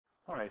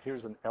All right,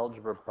 here's an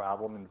algebra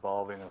problem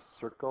involving a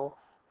circle,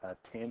 a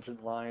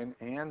tangent line,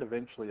 and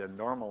eventually a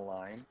normal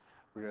line.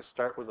 We're going to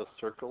start with a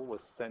circle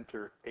with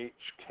center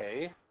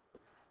HK.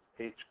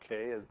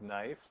 HK is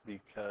nice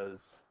because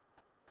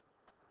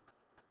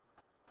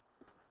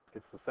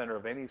it's the center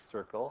of any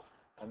circle.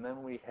 And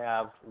then we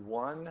have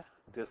one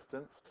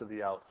distance to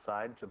the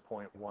outside to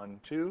point 1,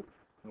 2,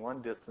 and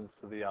one distance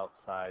to the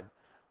outside,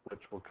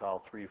 which we'll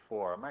call 3,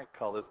 4. I might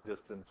call this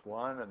distance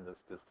 1 and this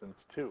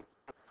distance 2.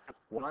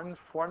 One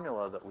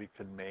formula that we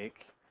could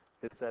make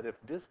is that if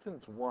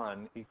distance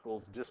 1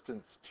 equals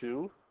distance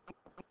 2,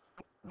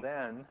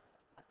 then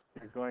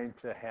you're going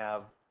to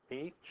have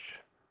h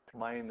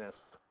minus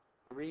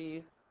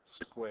 3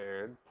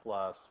 squared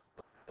plus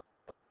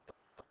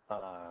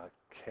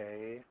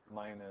k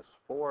minus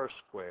 4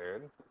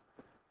 squared.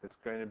 It's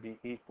going to be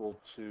equal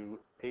to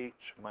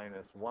h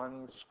minus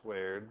 1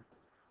 squared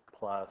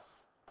plus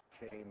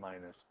k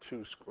minus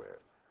 2 squared.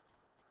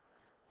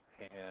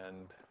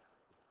 And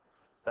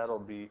that'll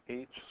be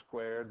h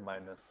squared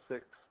minus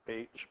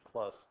 6h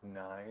plus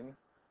 9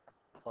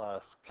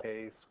 plus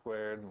k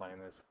squared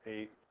minus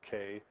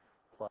 8k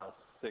plus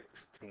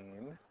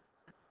 16,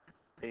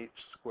 h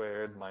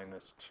squared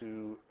minus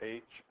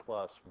 2h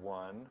plus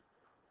 1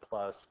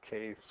 plus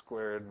k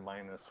squared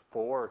minus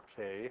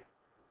 4k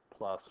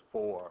plus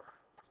 4.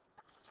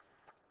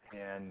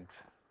 And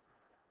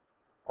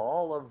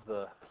all of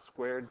the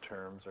squared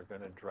terms are going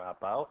to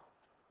drop out,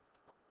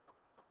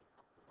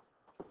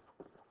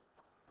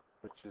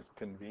 which is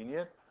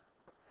convenient.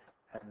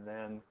 And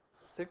then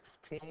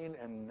 16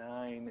 and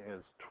 9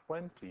 is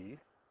 20.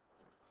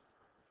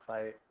 If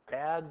I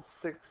add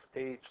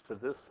 6h to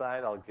this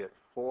side, I'll get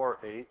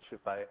 4h.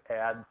 If I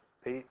add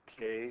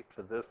 8k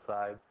to this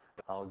side,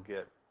 I'll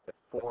get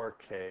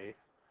 4k.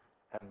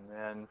 And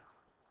then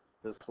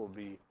this will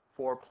be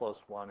 4 plus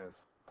 1 is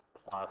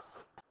plus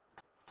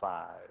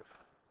 5.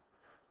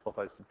 So if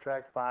I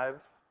subtract 5,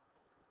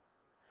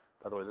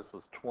 by the way, this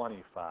was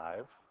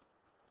 25.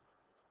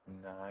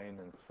 9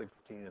 and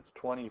 16 is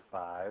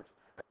 25.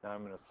 Now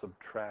I'm going to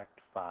subtract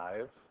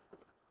 5,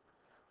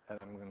 and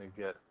I'm going to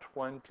get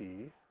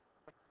 20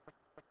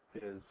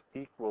 is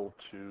equal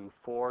to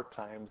 4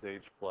 times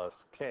h plus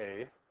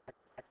k,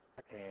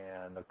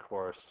 and of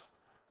course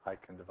I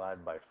can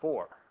divide by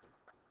 4.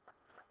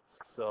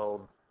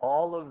 So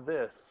all of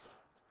this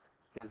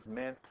is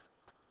meant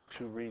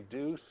to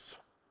reduce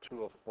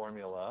to a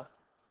formula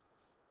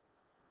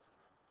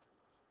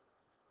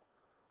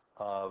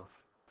of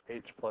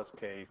h plus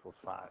k equals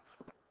 5.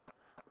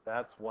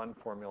 That's one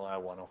formula I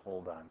want to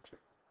hold on to.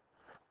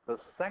 The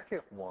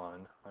second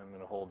one I'm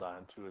going to hold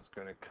on to is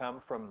going to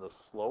come from the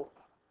slope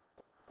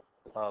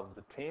of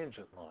the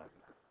tangent line.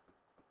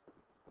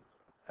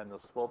 And the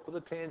slope of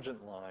the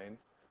tangent line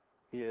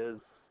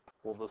is,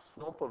 well, the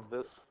slope of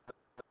this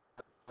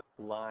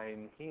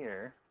line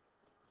here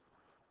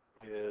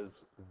is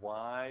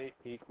y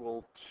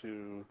equal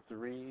to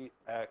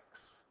 3x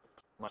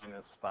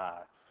minus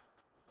 5.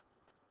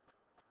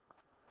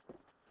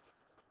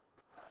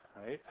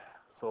 Right?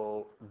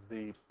 So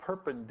the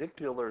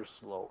perpendicular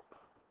slope,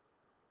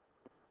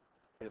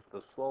 if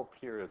the slope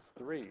here is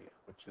 3,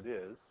 which it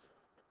is,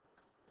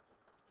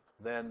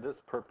 then this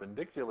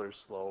perpendicular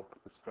slope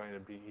is going to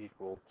be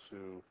equal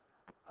to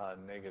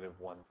negative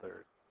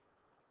 1/3.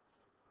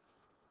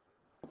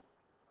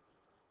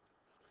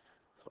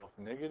 So if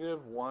negative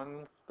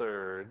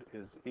 1/3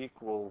 is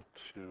equal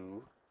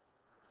to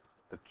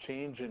the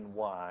change in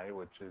y,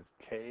 which is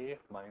k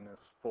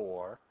minus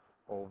 4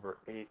 over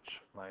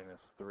h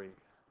minus 3.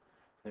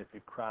 And if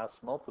you cross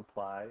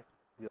multiply,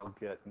 you'll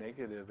get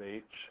negative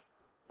h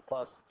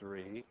plus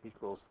 3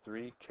 equals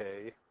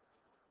 3k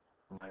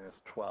minus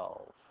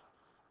 12.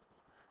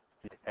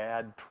 If you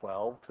add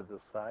 12 to the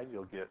side,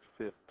 you'll get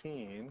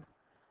 15,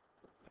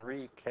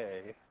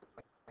 3k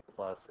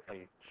plus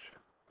h.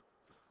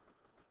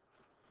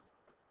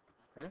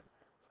 Okay?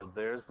 So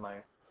there's my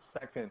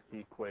second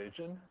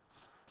equation.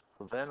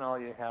 So then all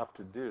you have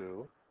to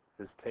do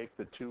is take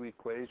the two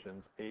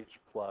equations, h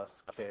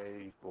plus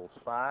k equals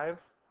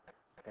 5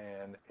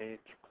 and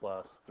h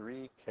plus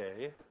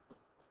 3k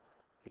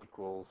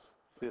equals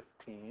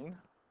 15.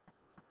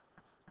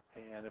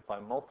 And if I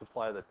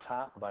multiply the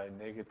top by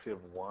negative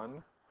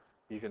 1,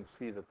 you can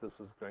see that this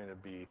is going to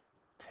be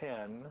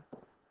 10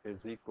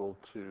 is equal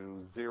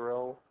to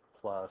 0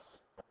 plus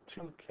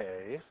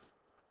 2k.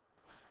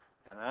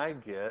 And I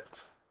get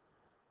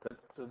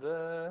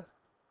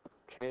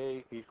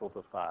k equal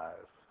to 5.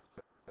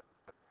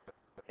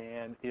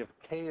 And if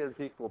k is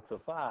equal to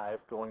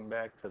 5, going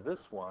back to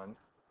this one,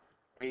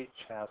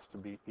 h has to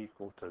be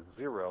equal to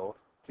 0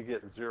 to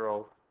get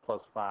 0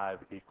 plus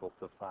 5 equal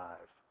to 5.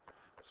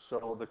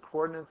 So the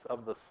coordinates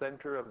of the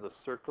center of the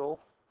circle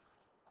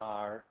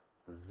are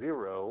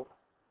 0,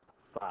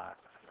 5.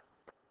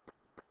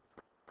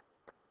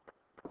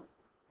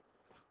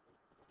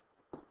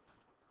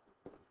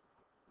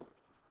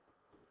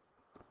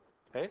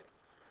 Okay?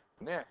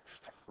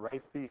 Next,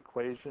 write the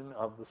equation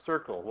of the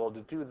circle. Well,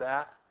 to do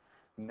that,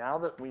 now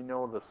that we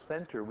know the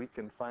center, we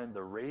can find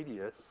the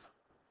radius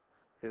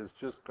is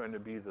just going to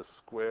be the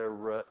square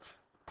root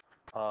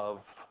of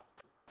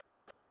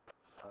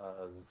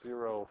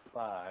 0,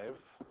 5.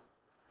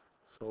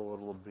 So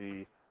it'll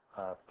be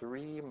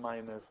 3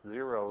 minus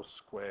 0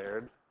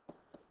 squared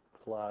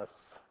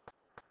plus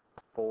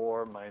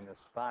 4 minus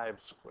 5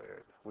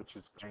 squared, which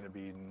is going to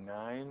be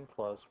 9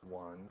 plus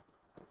 1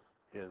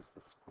 is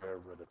the square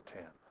root of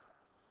 10.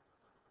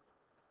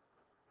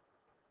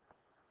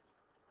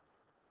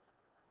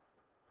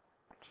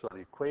 So the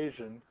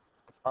equation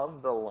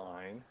of the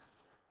line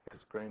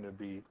is going to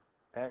be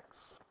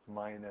x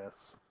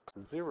minus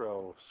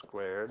 0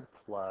 squared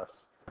plus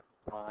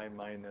y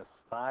minus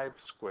 5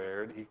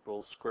 squared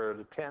equals square root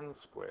of 10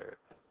 squared.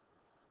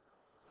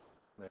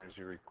 There's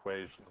your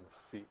equation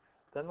C.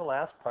 Then the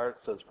last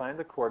part says find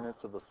the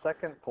coordinates of the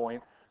second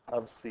point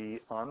of C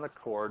on the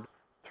chord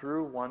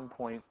through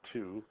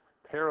 1.2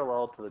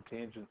 parallel to the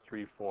tangent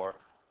 3, 4.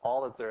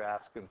 All that they're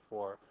asking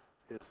for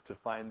is to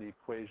find the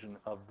equation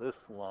of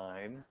this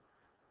line,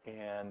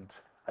 and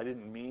I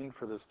didn't mean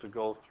for this to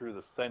go through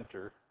the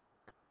center.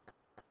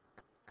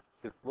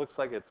 It looks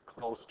like it's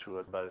close to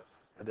it, but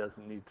it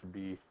doesn't need to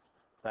be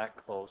that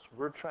close.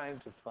 We're trying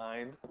to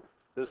find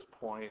this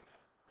point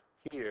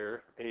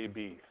here,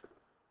 AB.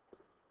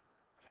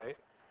 Okay?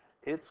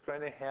 It's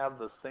going to have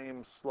the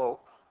same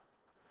slope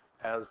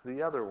as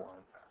the other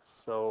one.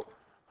 So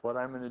what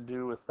I'm going to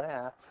do with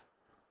that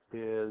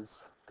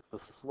is the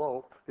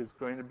slope is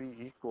going to be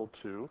equal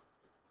to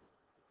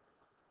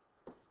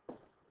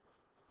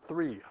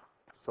 3.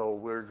 So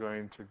we're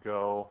going to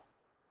go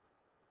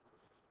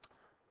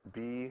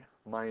b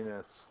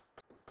minus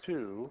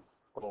 2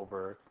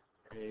 over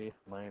a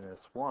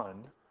minus 1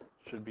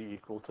 should be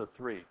equal to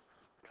 3.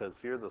 Because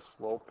here the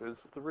slope is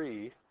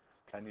 3,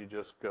 and you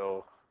just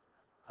go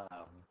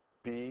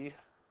b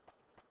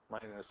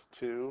minus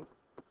 2,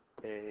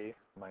 a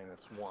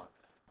minus 1.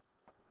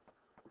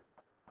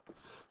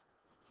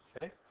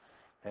 Okay?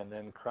 And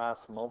then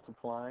cross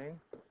multiplying,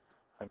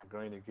 I'm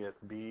going to get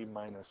b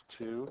minus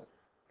 2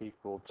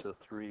 equal to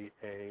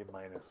 3a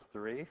minus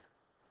 3.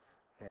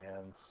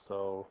 And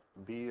so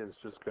b is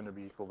just going to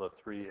be equal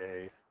to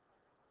 3a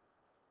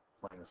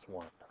minus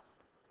 1.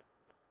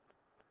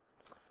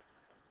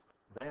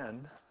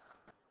 Then,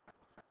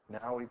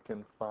 now we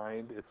can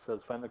find, it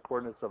says find the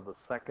coordinates of the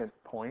second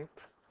point.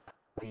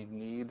 We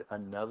need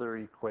another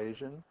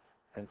equation,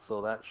 and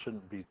so that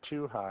shouldn't be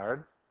too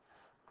hard.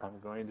 I'm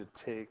going to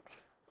take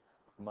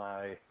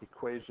my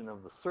equation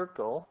of the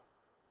circle,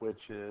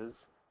 which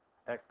is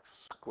x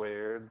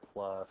squared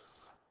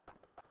plus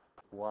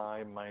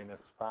y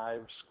minus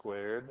 5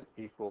 squared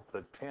equal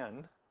to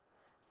 10,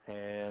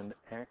 and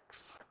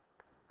x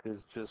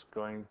is just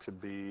going to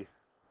be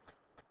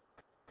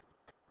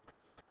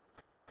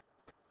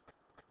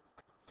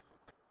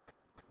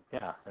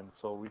and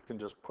so we can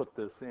just put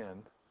this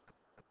in.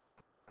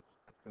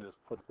 And just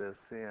put this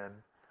in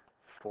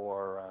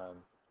for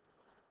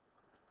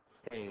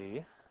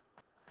A.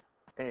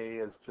 A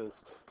is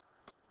just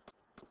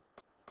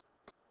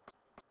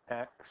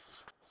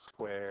x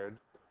squared,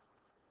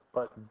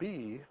 but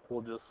B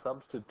will just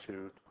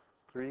substitute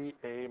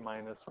 3a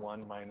minus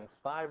 1 minus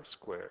 5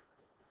 squared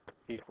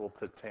equal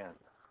to 10.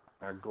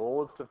 Our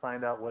goal is to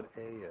find out what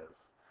A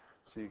is.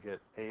 So you get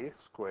a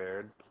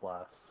squared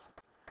plus,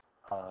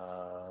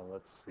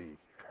 let's see,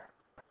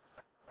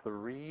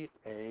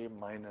 3a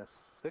minus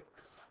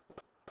 6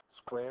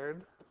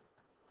 squared,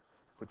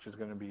 which is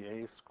going to be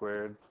a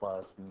squared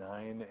plus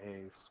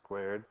 9a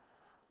squared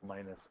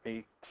minus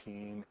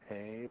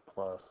 18a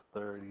plus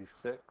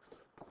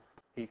 36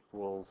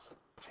 equals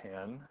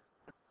 10.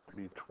 This will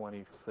be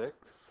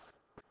 26.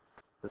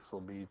 This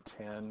will be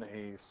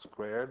 10a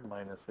squared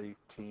minus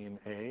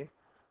 18a.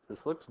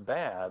 This looks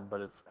bad,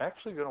 but it's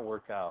actually going to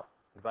work out.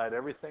 Divide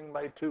everything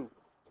by 2.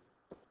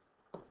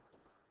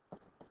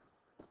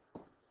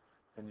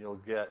 And you'll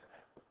get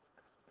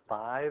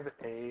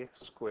 5a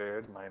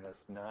squared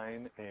minus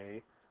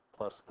 9a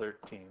plus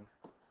 13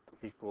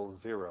 equals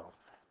 0.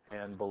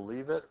 And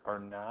believe it or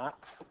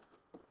not,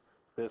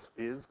 this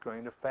is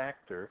going to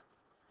factor.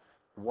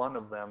 One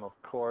of them, of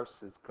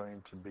course, is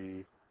going to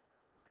be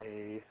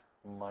a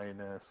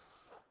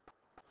minus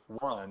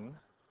 1,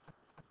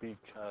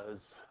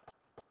 because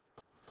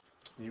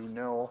you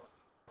know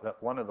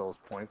that one of those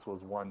points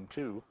was 1,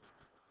 2,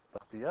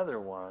 but the other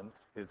one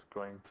is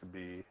going to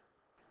be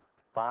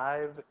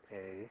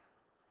 5a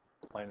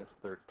minus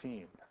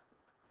 13.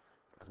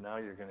 Because now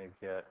you're going to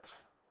get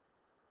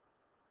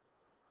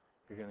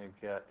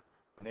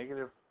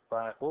negative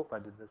 5. Oh, I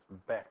did this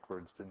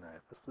backwards, didn't I?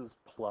 This is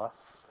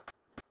plus,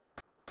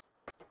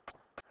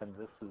 and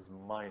this is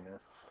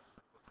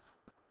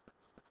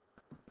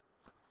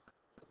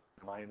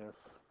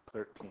minus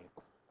 13.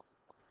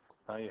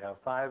 Now you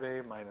have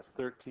 5a minus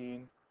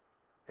 13a.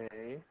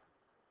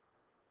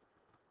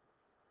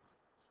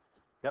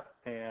 Yep,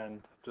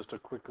 and just a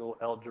quick little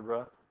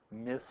algebra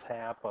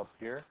mishap up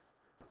here.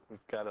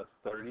 We've got a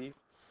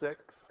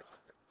 36,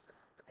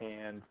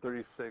 and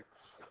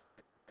 36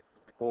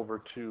 over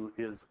 2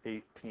 is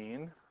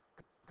 18.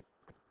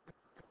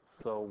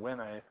 So when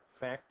I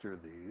factor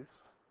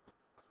these,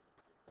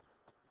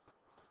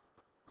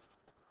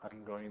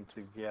 I'm going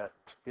to get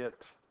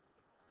it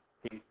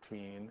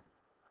 18.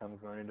 I'm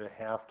going to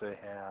have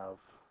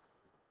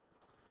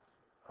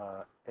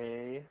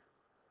A,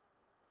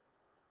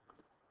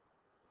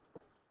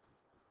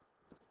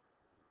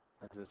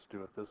 I just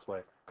do it this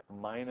way,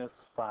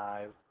 minus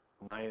 5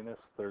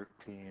 minus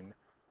 13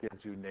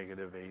 gives you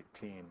negative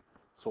 18.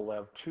 So we'll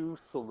have two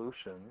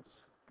solutions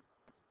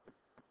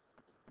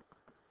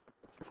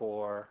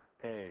for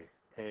A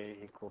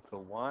equal to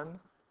 1,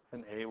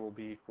 and A will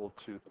be equal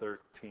to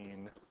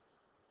 13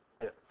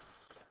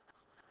 fifths.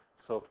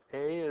 So if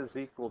A is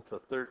equal to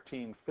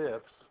 13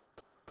 fifths,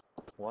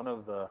 one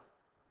of the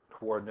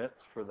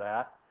coordinates for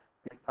that,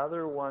 the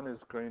other one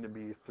is going to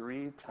be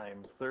 3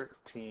 times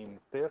 13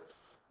 fifths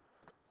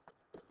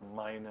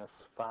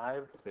minus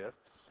 5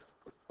 fifths,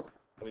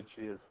 which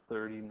is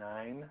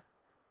 39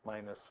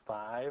 minus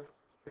 5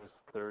 is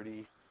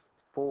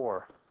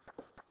 34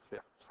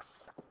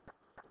 fifths.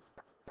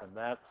 And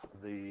that's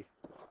the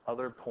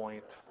other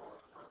point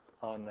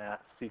on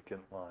that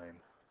secant line,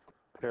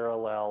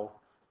 parallel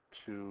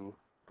to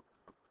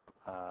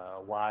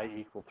y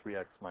equal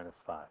 3x minus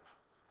 5.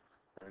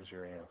 There's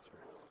your answer.